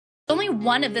Only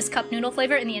one of this cup noodle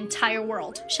flavor in the entire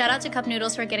world. Shout out to Cup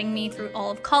Noodles for getting me through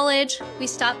all of college. We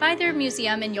stopped by their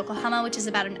museum in Yokohama, which is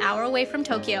about an hour away from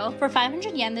Tokyo. For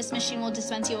 500 yen, this machine will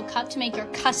dispense you a cup to make your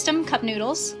custom cup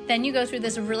noodles. Then you go through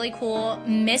this really cool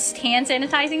mist hand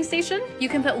sanitizing station. You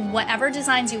can put whatever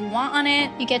designs you want on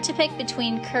it. You get to pick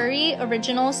between curry,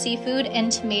 original seafood, and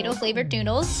tomato flavored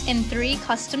noodles in 3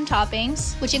 custom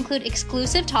toppings, which include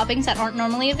exclusive toppings that aren't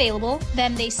normally available.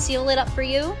 Then they seal it up for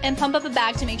you and pump up a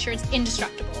bag to make sure it's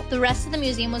indestructible. The rest of the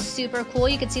museum was super cool.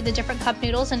 You could see the different cup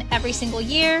noodles in every single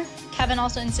year. Kevin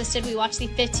also insisted we watch the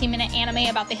 15-minute anime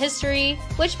about the history,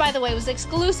 which by the way was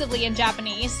exclusively in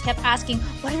Japanese. He kept asking,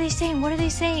 what are they saying? What are they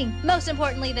saying? Most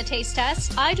importantly, the taste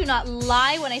test. I do not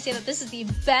lie when I say that this is the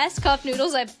best cup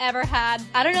noodles I've ever had.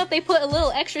 I don't know if they put a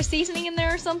little extra seasoning in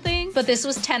there or something, but this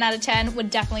was 10 out of 10. Would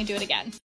definitely do it again.